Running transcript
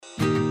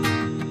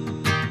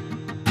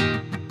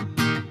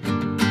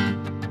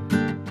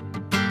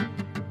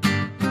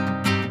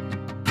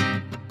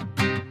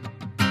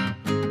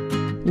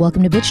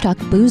Welcome to Bitch Talk,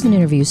 booze and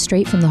interviews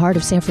straight from the heart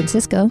of San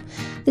Francisco.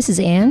 This is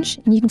Ange,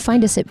 and you can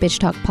find us at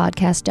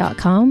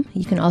bitchtalkpodcast.com.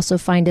 You can also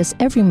find us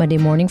every Monday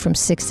morning from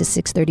 6 to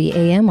 6:30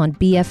 a.m. on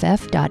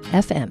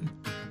BFF.fm.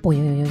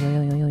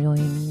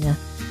 Boing.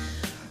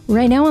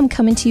 Right now, I'm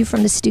coming to you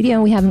from the studio,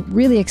 and we have a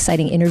really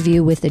exciting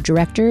interview with the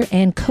director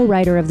and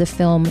co-writer of the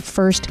film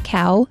First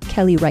Cow,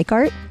 Kelly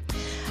Reichardt.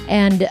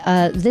 And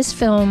this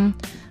film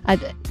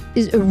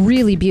is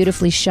really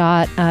beautifully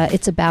shot.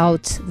 It's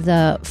about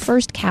the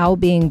first cow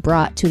being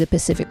brought to the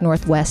Pacific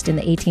Northwest in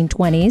the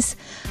 1820s,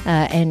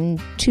 and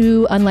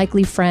two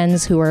unlikely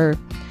friends who are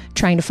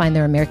trying to find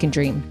their American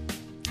dream.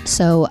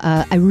 So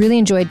I really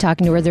enjoyed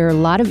talking to her. There are a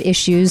lot of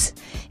issues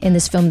in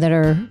this film that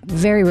are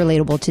very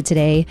relatable to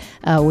today,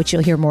 which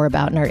you'll hear more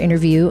about in our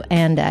interview.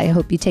 And I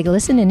hope you take a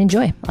listen and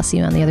enjoy. I'll see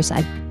you on the other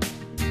side.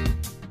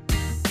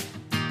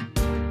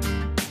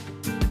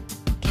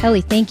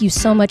 Kelly, thank you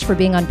so much for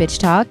being on Bitch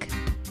Talk.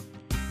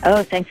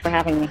 Oh, thanks for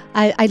having me.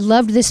 I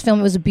loved this film.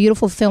 It was a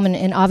beautiful film,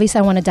 and obviously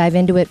I want to dive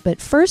into it.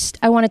 But first,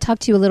 I want to talk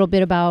to you a little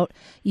bit about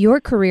your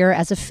career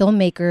as a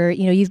filmmaker.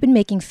 You know, you've been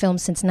making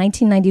films since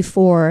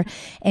 1994,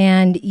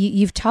 and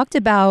you've talked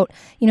about,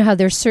 you know, how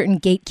there's certain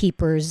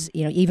gatekeepers,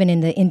 you know, even in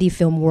the indie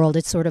film world.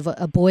 It's sort of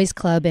a boys'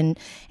 club, and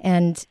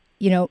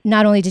you know,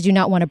 not only did you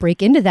not want to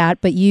break into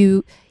that, but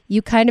you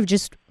kind of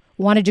just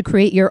wanted to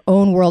create your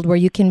own world where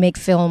you can make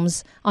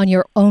films on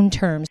your own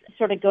terms.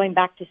 Sort of going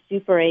back to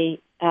Super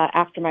 8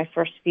 after my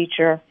first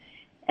feature,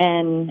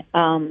 and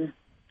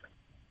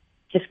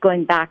just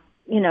going back,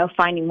 you know,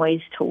 finding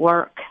ways to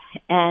work,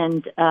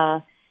 and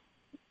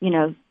you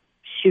know,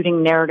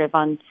 shooting narrative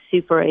on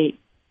Super 8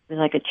 with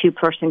like a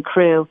 2-person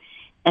crew,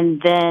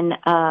 and then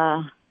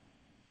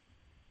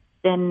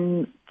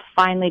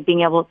finally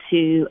being able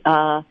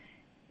to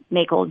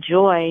make Old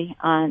Joy,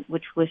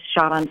 which was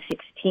shot on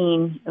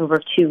 16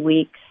 over 2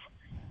 weeks,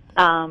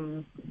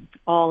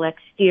 all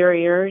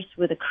exteriors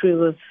with a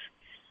crew of,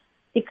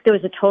 I think there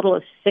was a total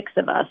of 6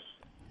 of us,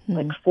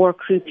 like 4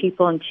 crew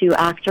people and 2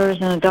 actors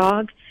and a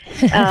dog.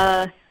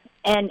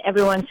 And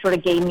everyone sort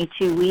of gave me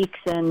 2 weeks,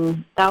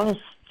 and that was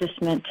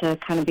just meant to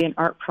kind of be an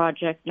art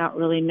project, not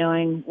really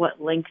knowing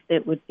what length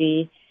it would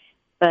be.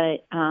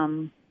 But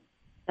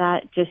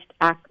that just,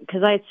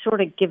 because I had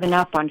sort of given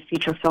up on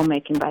feature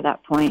filmmaking by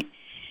that point.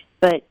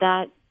 But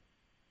that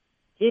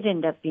did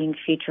end up being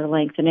feature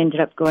length and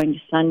ended up going to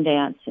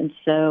Sundance. And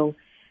so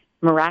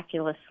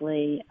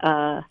miraculously,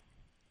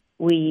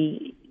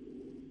 we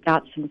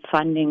got some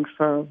funding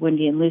for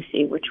Wendy and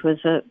Lucy, which was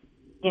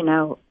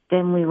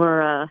then we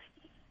were a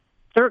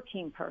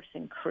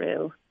 13-person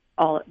crew,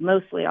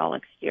 mostly all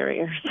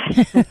exteriors.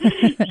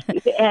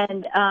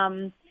 and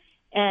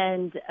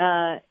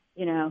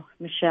you know,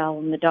 Michelle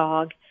and the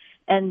dog.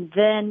 And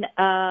then,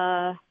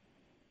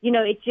 you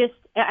know, it just,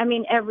 I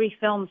mean, every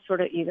film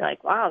sort of, you're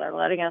like, wow, they're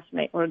letting us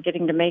we're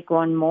getting to make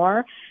one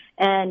more.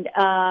 And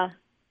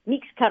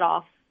Meek's cut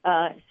off.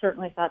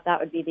 Certainly thought that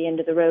would be the end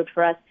of the road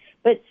for us.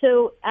 But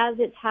so as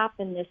it's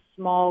happened, this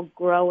small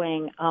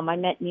growing, I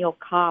met Neil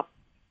Kopp,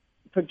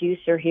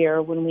 producer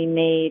here, when we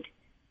made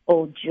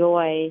Old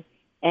Joy.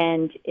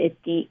 And at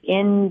the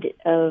end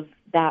of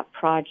that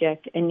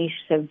project, Anish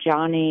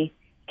Sovjani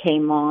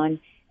came on,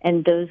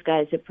 and those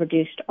guys have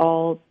produced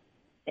all.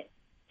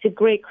 It's a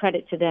great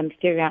credit to them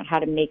figuring out how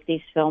to make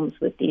these films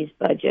with these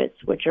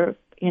budgets, which are,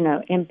 you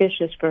know,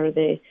 ambitious for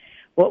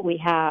what we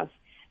have.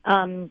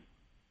 So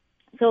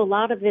a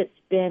lot of it's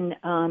been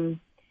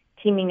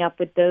teaming up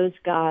with those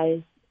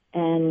guys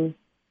and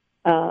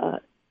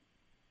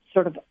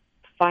sort of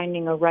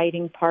finding a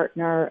writing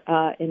partner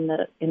in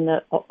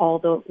the all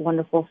the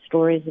wonderful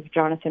stories of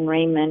Jonathan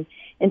Raymond.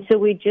 And so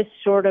we just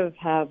sort of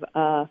have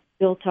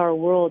built our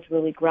world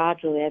really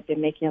gradually. I've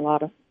been making a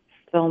lot of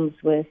films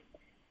with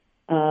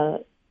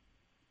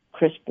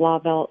Chris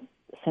Blauvelt,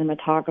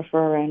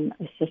 cinematographer, and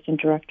assistant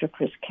director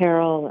Chris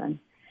Carroll,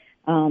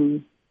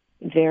 and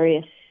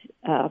various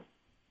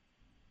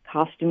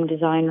costume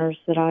designers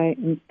that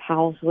I'm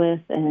pals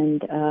with,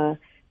 and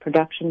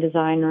production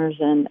designers,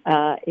 and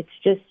it's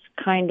just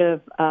kind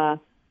of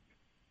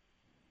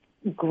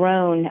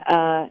grown.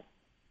 I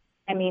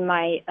mean,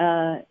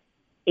 my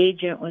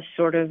agent was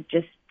sort of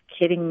just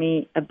kidding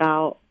me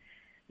about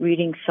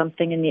reading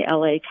something in the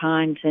LA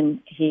Times, and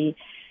he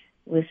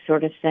was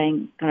sort of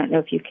saying, I don't know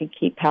if you can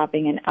keep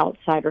having an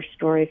outsider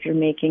story if you're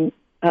making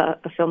a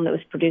film that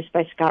was produced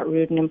by Scott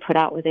Rudin and put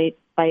out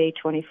by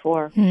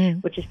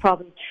A24, which is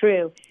probably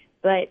true.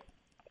 But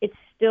it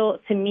still,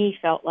 to me,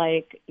 felt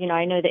like, you know,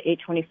 I know the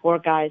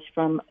A24 guys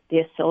from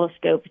the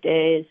Oscilloscope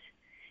days,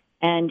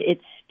 and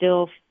it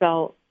still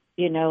felt,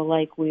 you know,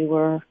 like we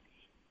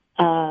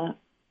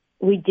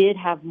did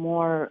have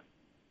more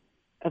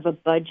of a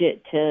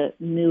budget to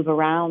move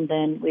around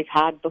than we've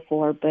had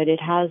before, but it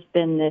has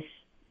been this,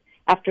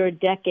 after a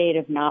decade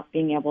of not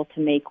being able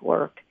to make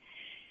work,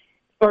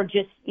 or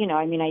just, you know,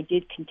 I mean, I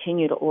did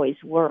continue to always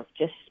work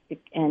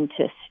and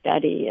to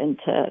study and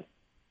to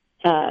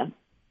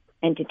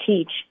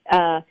teach,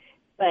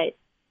 but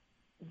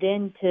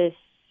then to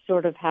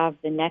sort of have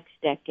the next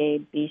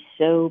decade be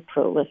so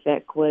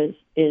prolific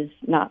is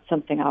not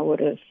something I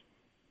would have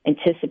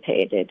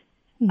anticipated.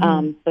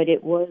 But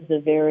it was a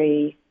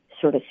very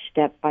sort of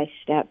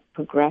step-by-step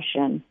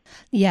progression.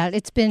 Yeah,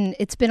 it's been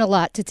a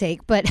lot to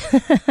take, but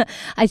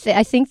I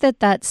think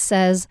that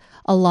says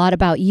a lot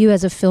about you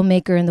as a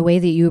filmmaker and the way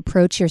that you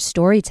approach your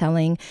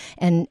storytelling,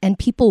 and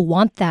people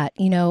want that.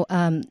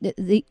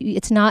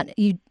 It's not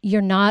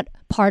you're not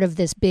part of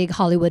this big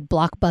Hollywood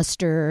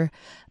blockbuster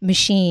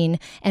machine,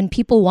 and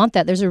people want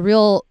that. There's a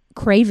real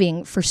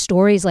craving for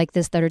stories like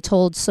this that are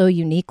told so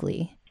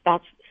uniquely.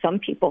 That's some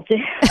people do.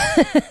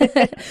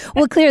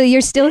 Well, clearly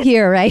you're still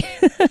here, right?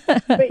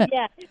 but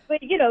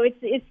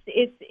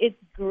it's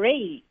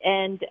great,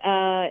 and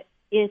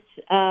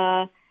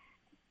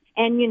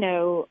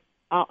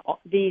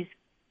these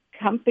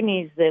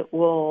companies that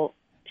will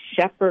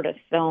shepherd a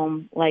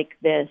film like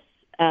this,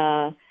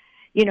 Adam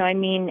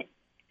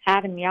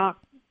Yauch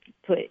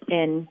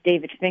and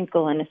David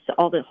Finkel and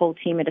all the whole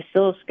team at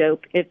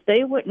Oscilloscope, if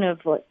they wouldn't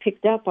have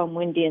picked up on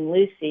Wendy and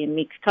Lucy and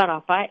Meek's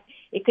Cutoff,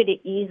 it could have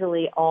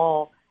easily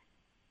all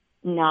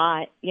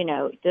not,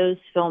 those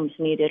films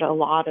needed a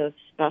lot of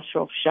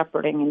special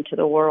shepherding into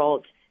the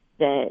world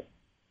that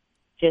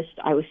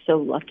I was so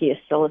lucky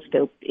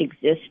Oscilloscope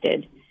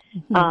existed.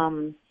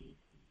 And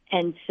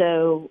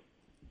so,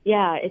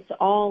 yeah, it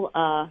all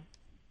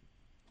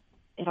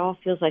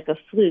feels like a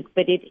fluke,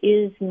 but it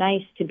is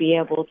nice to be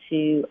able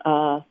to,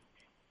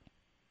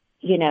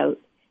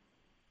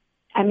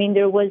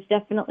 there was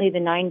definitely the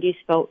 90s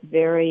felt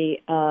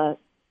very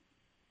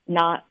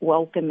not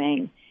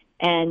welcoming.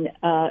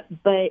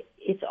 But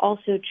it's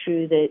also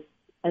true that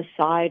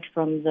aside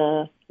from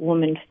the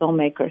woman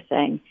filmmaker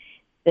thing,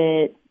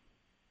 that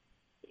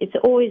it's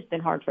always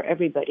been hard for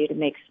everybody to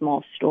make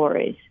small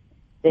stories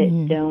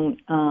that don't,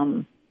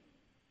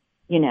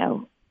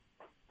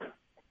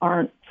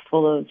 aren't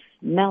full of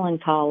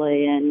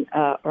melancholy and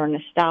or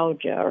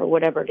nostalgia or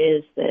whatever it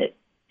is that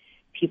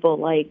people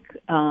like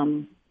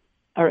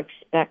or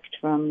expect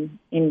from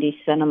indie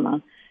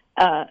cinema.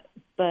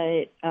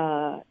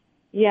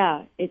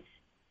 It's,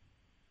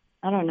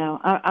 I don't know.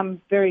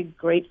 I'm very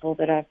grateful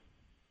that I've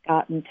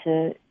gotten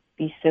to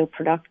be so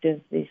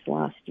productive these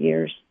last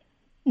years.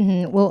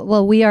 Mm-hmm.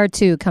 Well, we are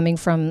too, coming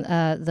from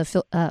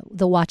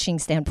the watching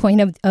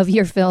standpoint of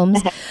your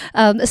films.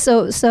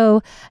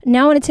 So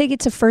now I want to take it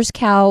to First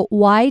Cow.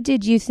 Why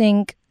did you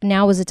think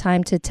now was the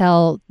time to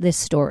tell this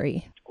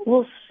story?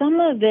 Well, some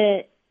of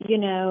it,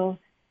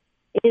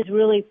 is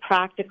really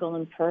practical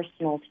and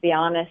personal, to be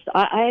honest.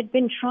 I had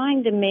been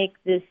trying to make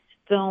this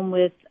film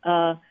with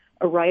a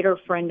writer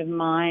friend of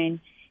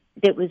mine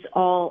that was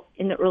all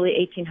in the early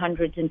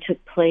 1800s and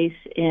took place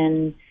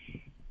in,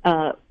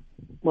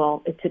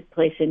 it took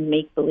place in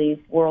make-believe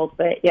world.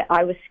 But yeah,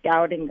 I was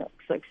scouting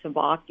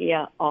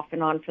Czechoslovakia off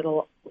and on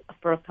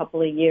for a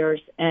couple of years,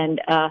 and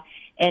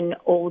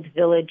old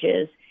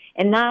villages.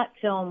 And that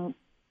film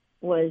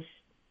was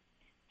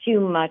too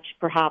much,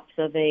 perhaps,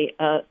 of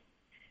a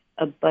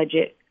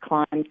budget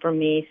climb for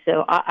me,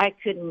 so I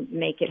couldn't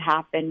make it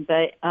happen.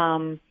 But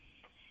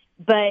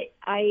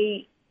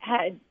I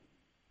had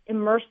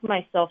immersed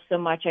myself so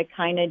much, I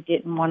kind of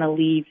didn't want to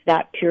leave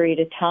that period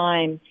of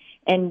time.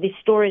 And the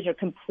stories are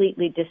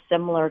completely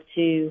dissimilar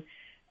to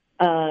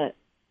The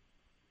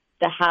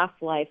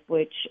Half-Life,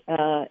 which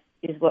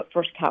is what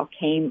First Cow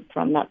came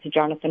from. That's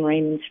Jonathan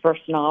Raymond's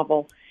first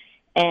novel.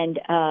 And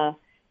I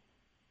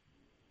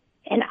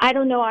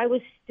don't know, I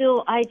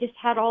just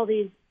had all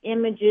these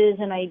images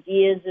and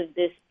ideas of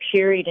this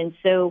period. And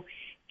so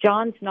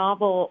John's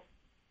novel,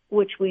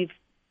 which we've,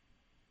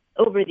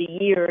 over the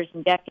years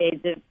and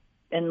decades, have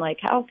been like,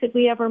 how could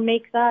we ever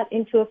make that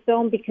into a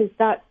film? Because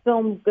that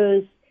film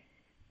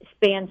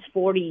spans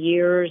 40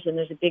 years, and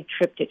there's a big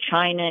trip to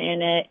China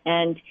in it,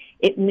 and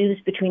it moves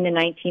between the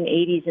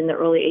 1980s and the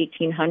early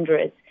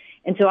 1800s.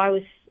 And so I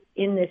was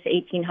in this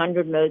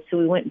 1800 mode, so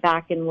we went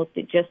back and looked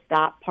at just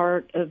that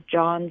part of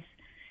John's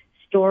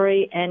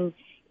story, and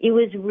it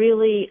was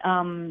really,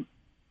 I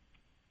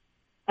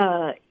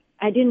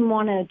didn't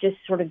want to just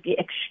sort of be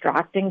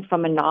extracting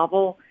from a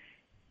novel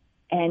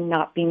and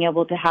not being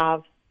able to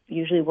have,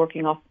 usually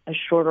working off a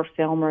shorter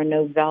film or a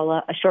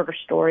novella, a shorter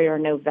story or a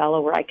novella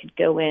where I could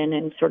go in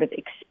and sort of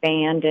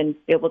expand and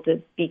be able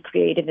to be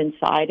creative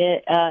inside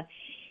it.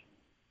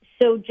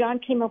 So John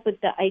came up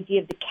with the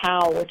idea of the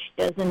cow, which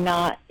does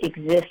not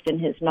exist in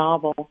his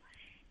novel.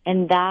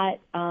 And that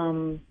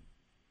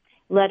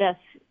let us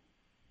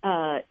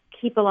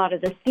keep a lot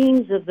of the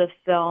themes of the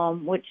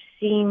film,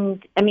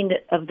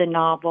 of the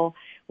novel,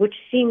 which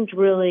seemed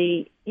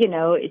really,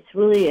 it's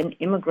really an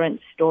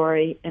immigrant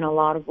story in a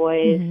lot of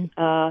ways.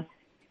 Mm-hmm.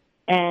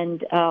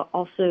 And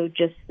also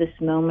just this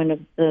moment of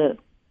the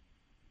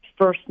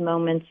first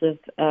moments of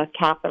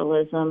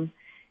capitalism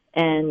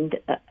and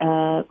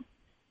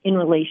in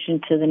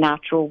relation to the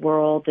natural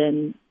world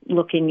and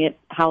looking at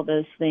how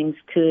those things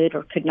could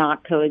or could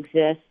not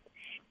coexist,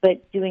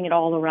 but doing it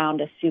all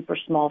around a super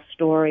small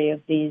story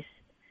of these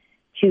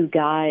two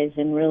guys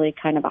in really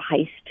kind of a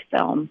heist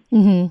film.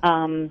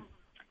 Mm-hmm.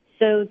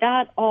 So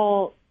that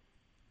all,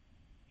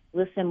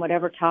 listen,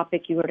 whatever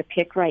topic you were to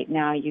pick right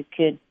now, you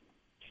could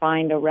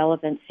find a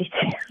relevancy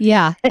to.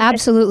 Yeah,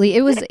 absolutely.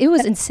 It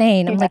was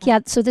insane. I'm like, yeah,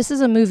 so this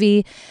is a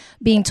movie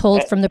being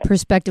told from the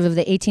perspective of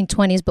the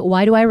 1820s, but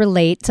why do I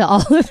relate to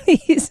all of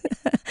these?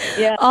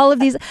 Yeah. All of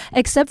these,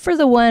 except for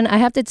the one, I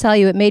have to tell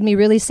you, it made me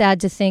really sad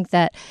to think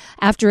that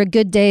after a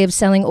good day of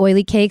selling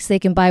oily cakes, they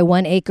can buy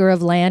 1 acre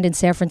of land in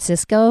San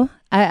Francisco.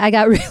 I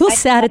got real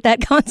sad at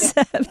that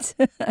concept.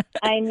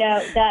 I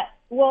know that.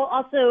 Well,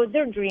 also,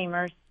 they're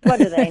dreamers. What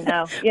do they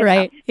know?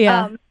 Right,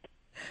 yeah.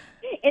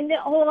 And the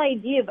whole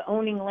idea of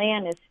owning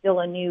land is still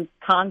a new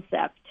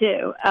concept,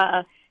 too.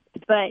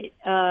 But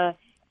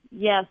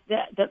yes,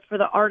 that for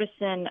the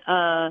artisan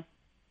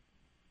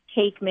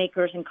cake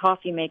makers and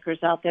coffee makers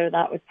out there,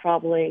 that would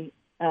probably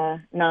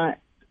not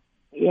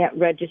yet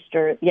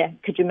register. Yeah,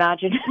 could you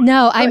imagine?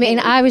 No, I mean,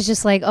 I was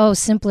just like, oh,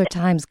 simpler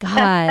times.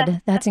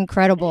 God, that's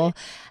incredible.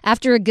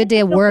 After a good day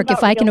of work,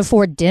 if I can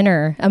afford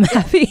dinner, I'm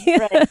happy.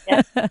 Right,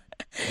 yeah.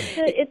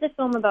 It's a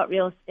film about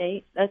real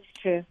estate. That's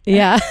true.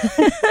 Yeah.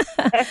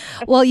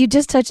 Well, you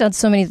just touched on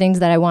so many things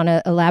that I want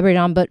to elaborate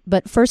on, but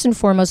first and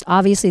foremost,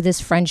 obviously, this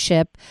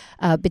friendship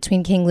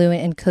between King Lou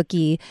and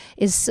Cookie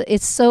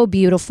it's so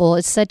beautiful.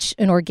 It's such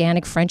an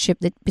organic friendship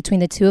between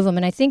the two of them,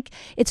 and I think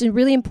it's a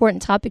really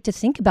important topic to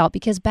think about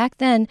because back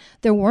then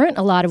there weren't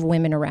a lot of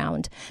women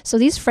around. So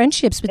these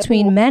friendships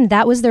between men,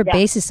 that was their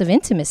basis of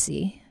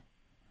intimacy.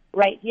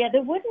 Right. Yeah,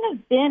 there wouldn't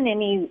have been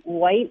any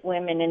white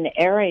women in the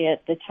area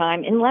at the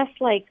time, unless,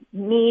 like,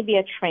 maybe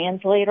a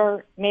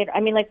translator made.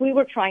 I mean, like, we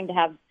were trying to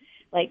have,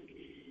 like,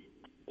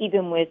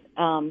 even with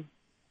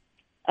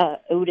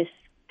Otis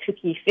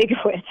Cookie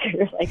Figowitz, we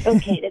were like,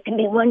 okay, there can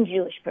be one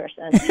Jewish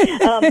person.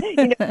 Just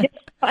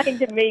trying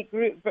to make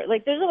group.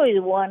 Like, there's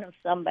always one of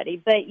somebody.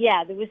 But,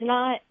 yeah, there was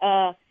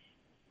not,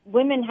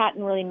 women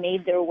hadn't really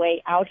made their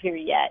way out here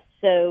yet.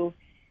 So,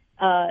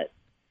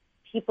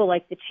 people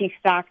like the chief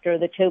factor,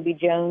 the Toby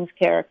Jones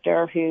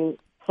character, who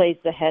plays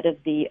the head of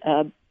the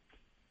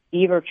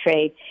beaver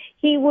trade,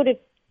 he's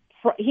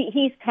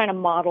kind of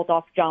modeled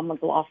off John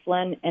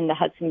McLaughlin and the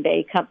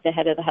the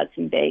head of the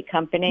Hudson Bay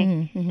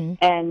Company,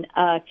 and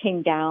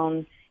came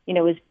down,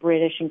 was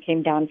British and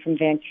came down from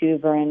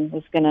Vancouver and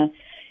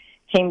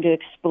came to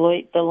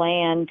exploit the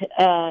land.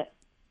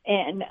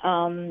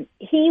 And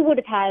he would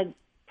have had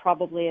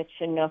probably a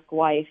Chinook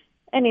wife,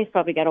 and he's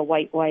probably got a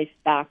white wife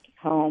back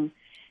home.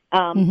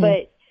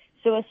 But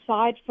so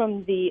aside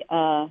from the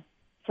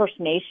First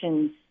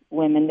Nations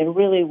women, there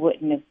really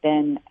wouldn't have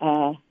been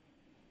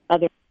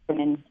other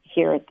women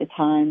here at the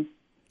time.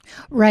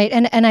 Right.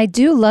 And I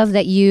do love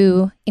that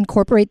you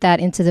incorporate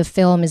that into the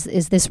film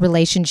is this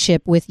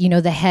relationship with,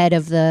 the head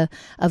of the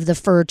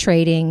fur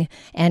trading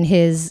and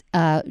his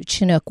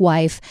Chinook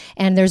wife.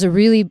 And there's a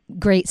really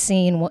great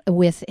scene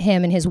with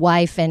him and his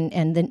wife and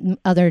the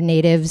other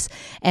natives.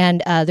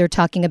 And they're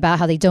talking about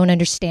how they don't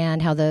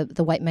understand how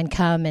the white men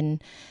come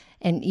and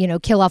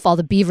kill off all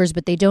the beavers,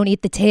 but they don't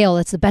eat the tail.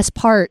 That's the best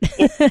part.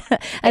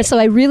 And so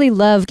I really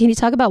love, can you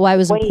talk about why it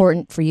was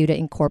important for you to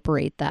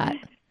incorporate that?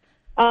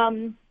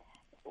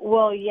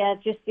 Well, yeah,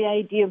 just the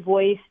idea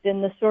voiced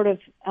and the sort of,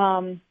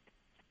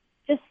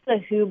 just the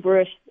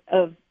hubris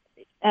of,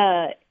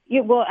 the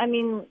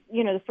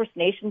First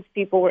Nations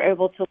people were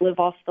able to live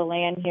off the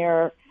land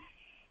here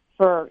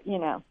for,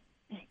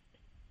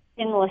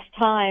 endless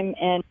time.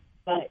 And,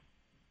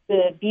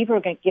 the beaver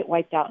are going to get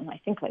wiped out in,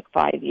 I think, like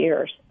 5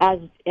 years, as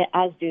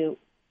do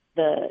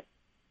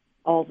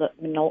all the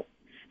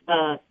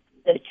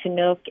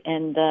Chinook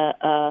and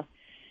the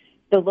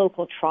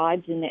local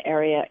tribes in the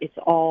area. It's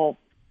all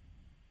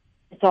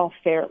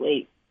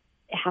it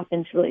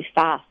happens really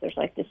fast. There's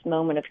like this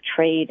moment of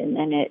trade, and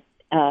then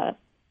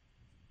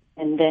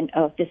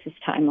this is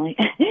timely,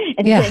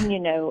 and then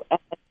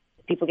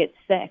people get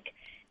sick,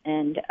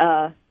 and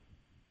so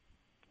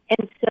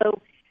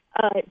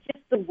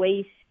just the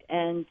waste.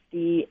 And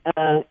the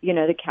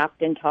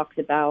captain talks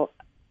about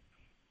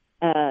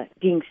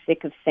being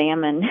sick of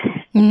salmon,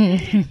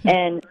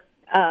 and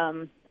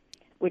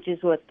which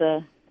is what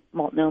the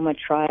Multnomah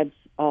tribes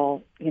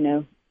all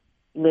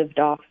lived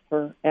off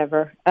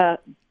forever.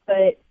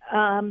 There's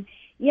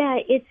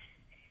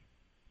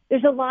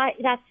a lot.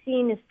 That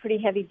scene is pretty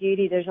heavy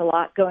duty. There's a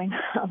lot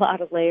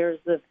of layers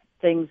of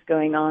things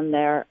going on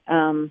there.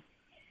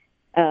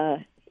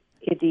 The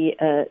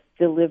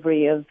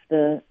delivery of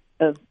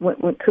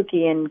when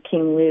Cookie and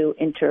King Lou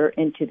enter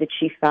into the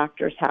chief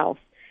factor's house,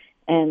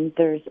 and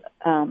there's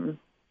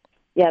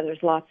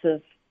lots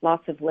of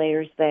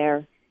layers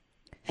there,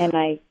 and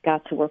I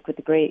got to work with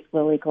the great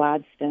Lily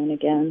Gladstone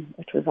again,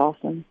 which was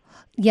awesome.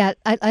 Yeah,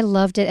 I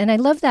loved it, and I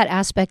love that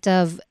aspect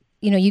of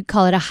you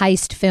call it a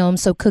heist film.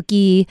 So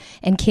Cookie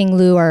and King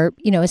Lou are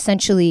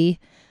essentially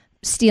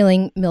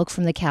stealing milk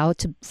from the cow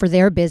for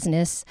their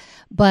business,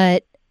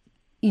 but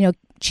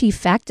chief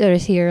factor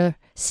here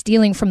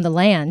stealing from the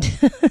land.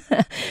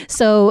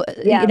 So,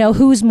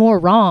 who's more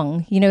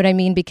wrong? You know what I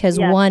mean? Because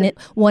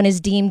one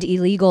is deemed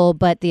illegal,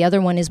 but the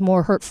other one is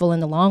more hurtful in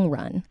the long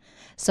run.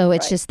 So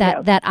it's just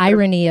that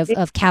irony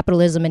of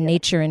capitalism and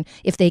nature, and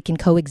if they can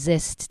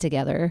coexist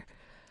together.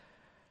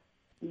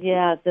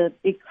 Yeah, the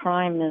big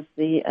crime is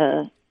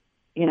the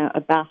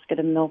a basket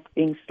of milk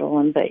being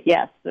stolen. But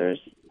yes, there's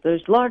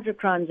larger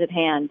crimes at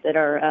hand that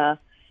are,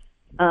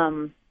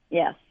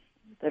 yes,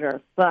 that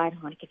are. But I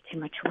don't want to give too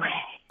much away.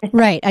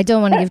 Right. I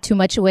don't want to give too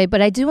much away,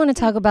 but I do want to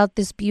talk about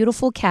this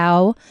beautiful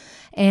cow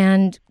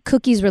and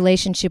Cookie's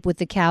relationship with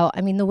the cow.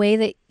 I mean, the way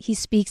that he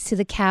speaks to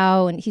the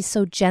cow and he's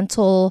so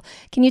gentle.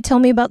 Can you tell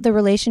me about the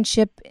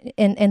relationship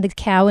and the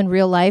cow in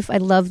real life? I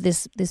love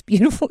this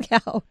beautiful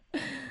cow.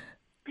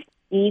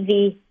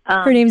 Evie.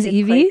 Her name's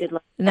Evie?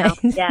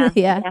 Nice. Yeah,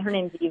 yeah. Her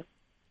name's Evie.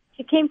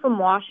 She came from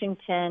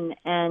Washington,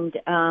 and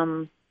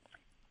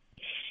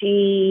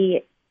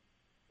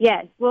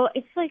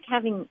it's like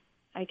having,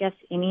 I guess,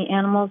 any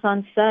animals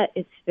on set.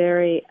 It's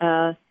very,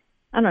 I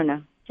don't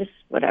know, just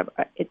whatever.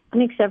 It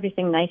makes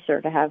everything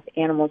nicer to have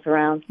animals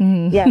around.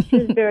 Mm. Yeah, she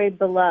was very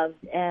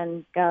beloved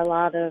and got a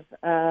lot of,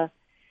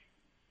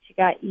 she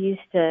got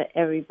used to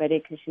everybody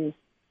because she was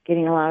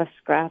getting a lot of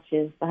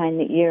scratches behind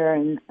the ear.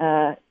 And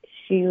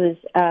she was,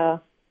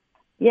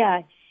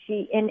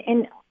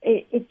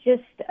 it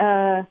just,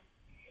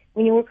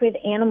 when you work with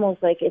animals,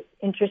 like, it's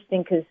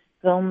interesting because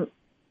film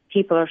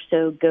people are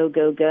so go,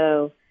 go,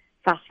 go,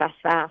 fast, fast,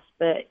 fast.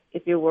 But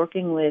if you're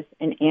working with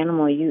an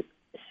animal, you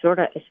sort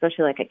of,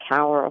 especially like a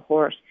cow or a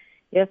horse,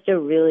 you have to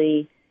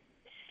really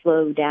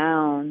slow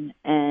down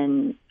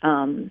and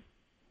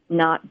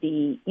not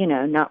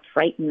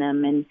frighten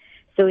them. And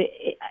so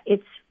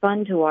it's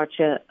fun to watch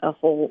a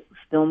whole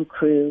film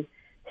crew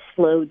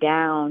slow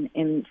down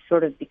and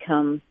sort of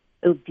become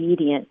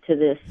obedient to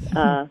this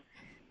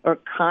or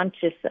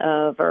conscious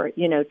of, or,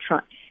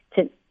 try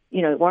to,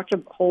 watch a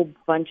whole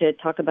bunch of,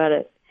 talk about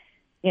it,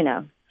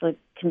 it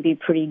can be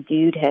pretty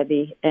dude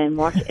heavy, and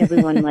watch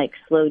everyone like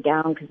slow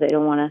down because they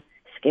don't want to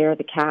scare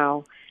the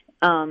cow,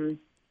 and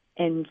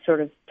sort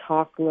of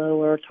talk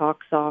lower, talk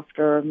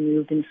softer,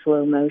 move in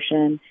slow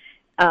motion.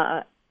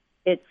 And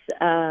it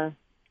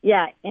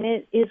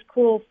is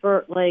cool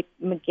for like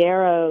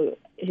Magaro,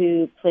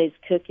 who plays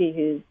Cookie,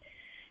 who's,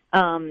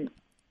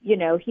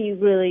 he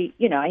really,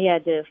 he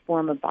had to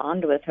form a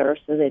bond with her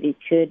so that he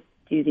could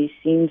do these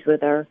scenes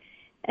with her.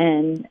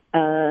 And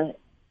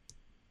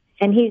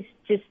he's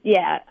just,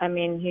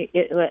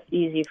 it was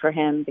easy for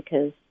him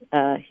because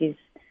he's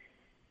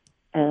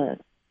an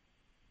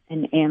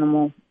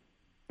animal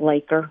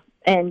liker.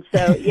 And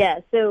so,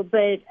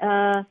 but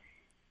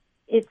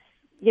it's,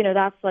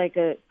 that's like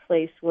a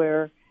place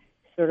where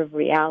sort of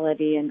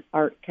reality and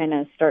art kind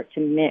of start to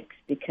mix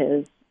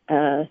because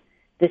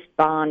this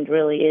bond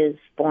really is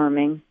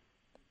forming.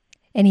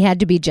 And he had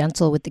to be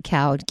gentle with the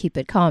cow to keep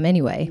it calm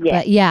anyway. Yeah.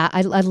 But yeah,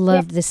 I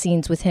loved the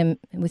scenes with him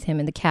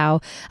and the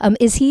cow.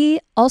 Is he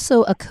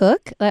also a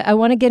cook? I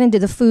want to get into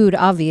the food,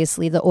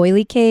 obviously, the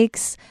oily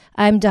cakes.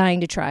 I'm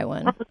dying to try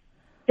one.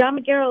 John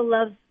Magaro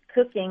loves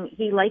cooking.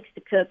 He likes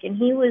to cook. And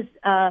he was,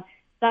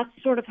 that's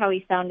sort of how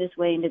he found his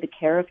way into the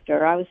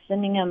character. I was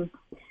sending him,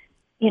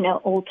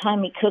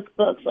 old-timey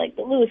cookbooks like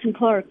the Lewis and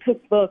Clark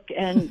cookbook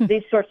and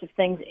these sorts of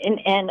things.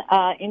 And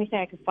anything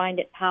I could find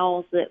at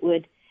Powell's that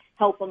would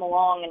help him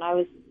along. And I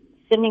was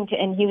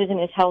and he was in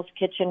his Hell's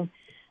Kitchen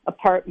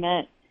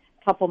apartment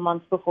a couple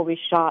months before we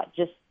shot,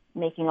 just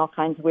making all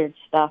kinds of weird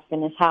stuff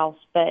in his house.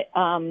 But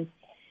so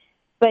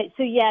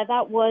yeah,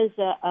 that was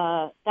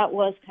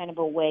kind of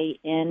a way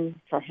in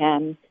for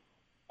him.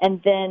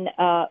 And then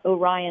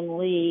Orion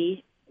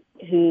Lee,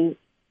 who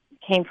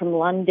came from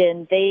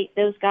London,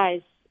 those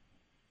guys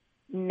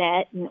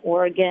met in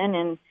Oregon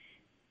and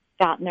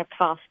got in their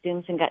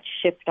costumes and got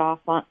shipped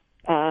off on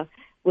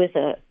with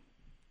a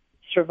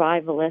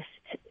survivalist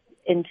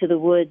into the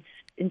woods,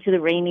 into the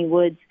rainy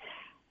woods.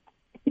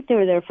 I think they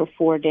were there for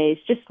 4 days,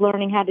 just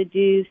learning how to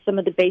do some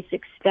of the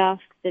basic stuff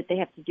that they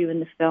have to do in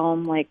the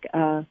film, like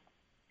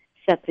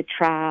set the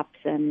traps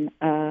and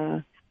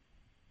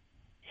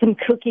some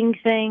cooking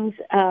things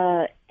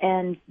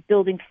and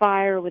building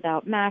fire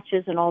without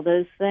matches and all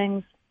those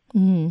things.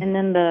 Mm. And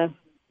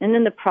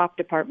then the prop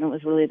department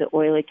was really the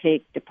oily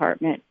cake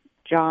department.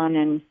 John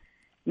and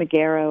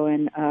Magaro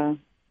and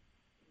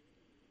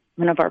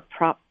one of our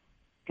prop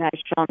guys,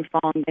 Sean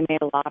Fong, they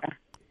made a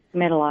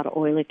lot of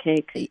oily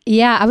cakes.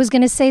 Yeah, I was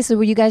going to say, so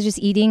were you guys just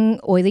eating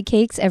oily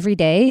cakes every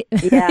day?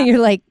 Yeah. You're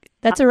like,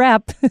 that's a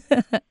wrap.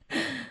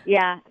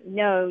 Yeah,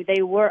 no,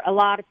 they were, a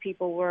lot of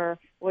people were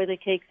oily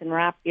cakes and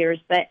wrap beers,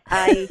 but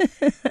I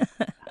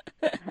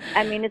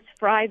mean, it's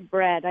fried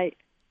bread. I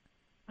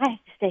have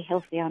to stay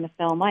healthy on the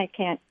film. I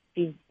can't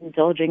be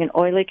indulging in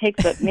oily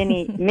cakes, but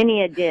many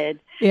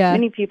did. Yeah.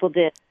 Many people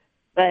did.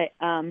 But,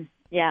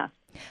 yeah.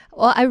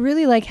 Well, I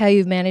really like how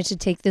you've managed to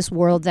take this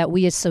world that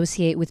we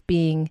associate with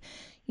being,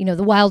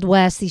 the Wild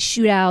West, these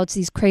shootouts,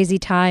 these crazy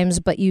times,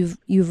 but you've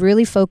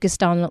really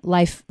focused on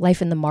life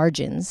in the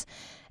margins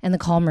and the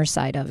calmer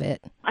side of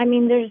it. I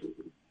mean, there's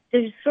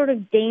sort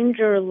of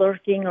danger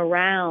lurking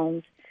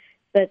around,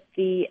 but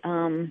the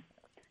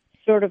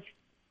sort of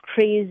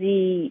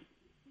crazy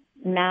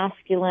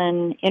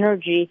masculine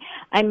energy.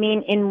 I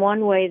mean, in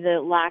one way, the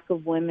lack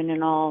of women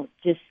and all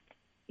just,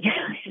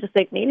 it's just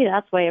like maybe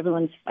that's why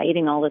everyone's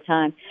fighting all the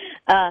time.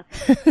 So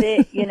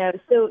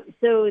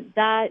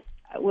that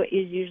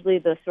is usually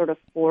the sort of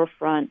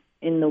forefront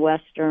in the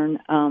Western,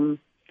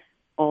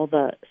 all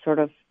the sort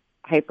of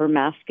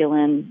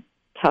hyper-masculine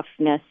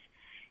toughness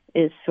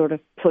is sort of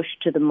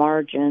pushed to the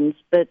margins.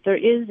 But there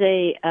is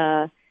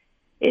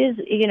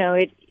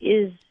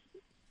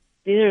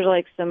these are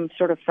like some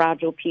sort of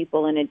fragile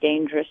people in a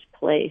dangerous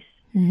place,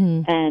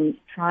 and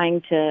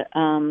trying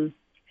to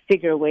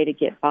figure a way to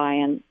get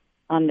by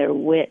on their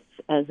wits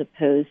as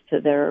opposed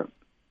to their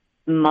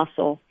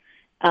muscle,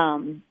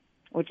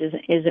 which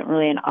isn't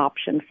really an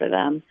option for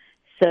them.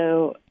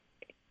 So,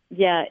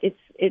 yeah, it's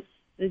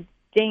the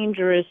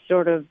danger is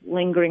sort of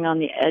lingering on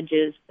the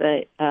edges,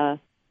 but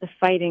the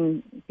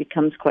fighting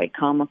becomes quite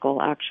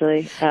comical,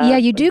 actually. Yeah,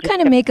 you do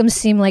kind of make them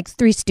seem like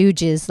Three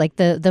Stooges, like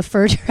the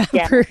fur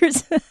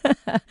trappers.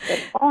 Yeah.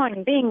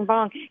 Bong, bing,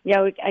 bong.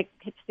 Yeah,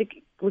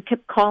 we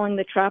kept calling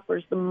the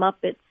trappers the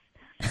Muppets.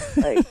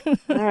 Like,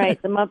 all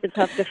right, the Muppets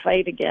have to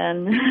fight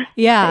again.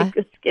 Yeah.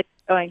 Let's get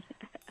going.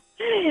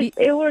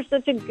 They were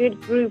such a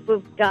good group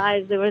of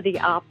guys. They were the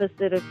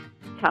opposite of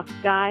tough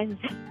guys.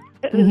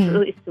 It was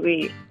really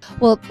sweet.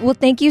 Well,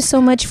 thank you so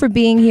much for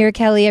being here,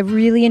 Kelly. I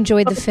really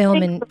enjoyed the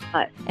film,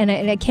 and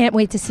I can't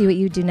wait to see what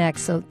you do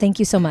next. So thank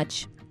you so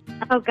much.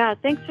 Oh, God,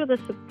 thanks for the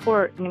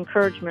support and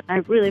encouragement. I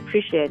really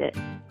appreciate it.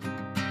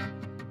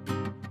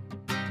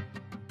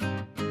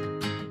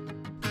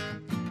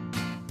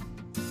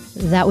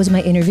 That was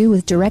my interview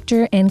with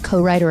director and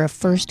co-writer of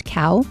First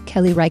Cow,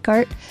 Kelly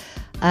Reichardt.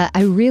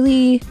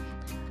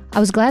 I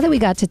was glad that we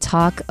got to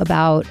talk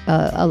about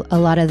a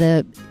lot of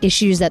the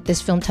issues that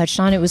this film touched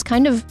on.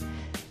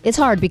 It's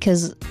hard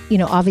because,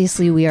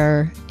 obviously we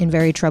are in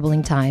very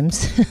troubling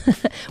times,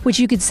 which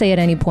you could say at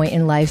any point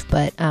in life,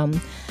 but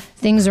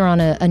things are on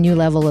a new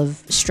level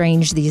of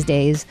strange these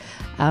days.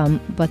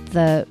 But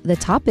the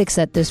topics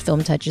that this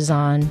film touches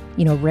on,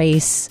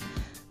 race,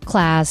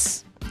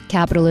 class,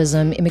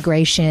 capitalism,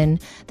 immigration,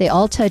 they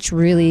all touch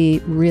really,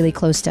 really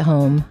close to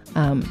home.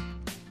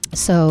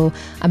 So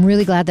I'm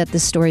really glad that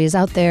this story is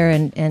out there,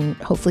 and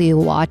hopefully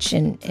you'll watch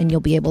and you'll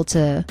be able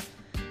to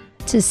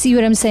see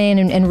what I'm saying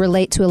and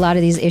relate to a lot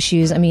of these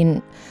issues. I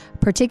mean,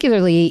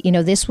 particularly,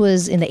 this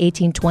was in the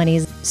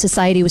 1820s.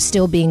 Society was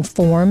still being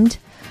formed,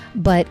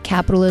 but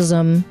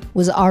capitalism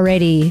was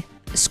already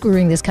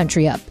screwing this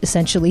country up,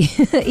 essentially,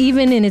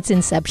 even in its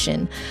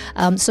inception.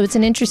 So it's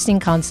an interesting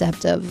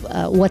concept of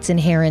what's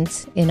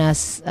inherent in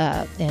us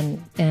and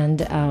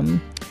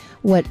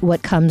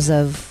what comes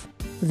of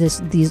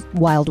these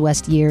Wild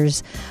West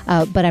years.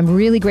 But I'm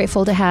really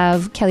grateful to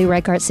have Kelly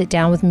Reichardt sit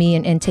down with me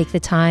and take the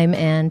time,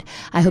 and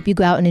I hope you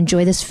go out and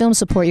enjoy this film,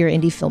 support your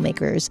indie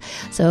filmmakers.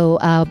 So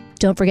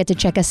don't forget to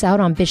check us out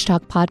on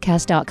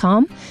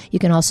bitchtalkpodcast.com. You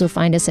can also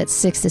find us at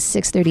 6 to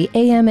 6:30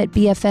 a.m. at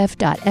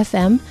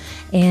BFF.fm.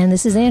 And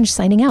this is Ange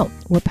signing out.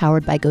 We're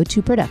powered by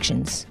GoTo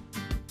Productions.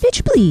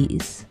 Bitch,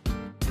 please.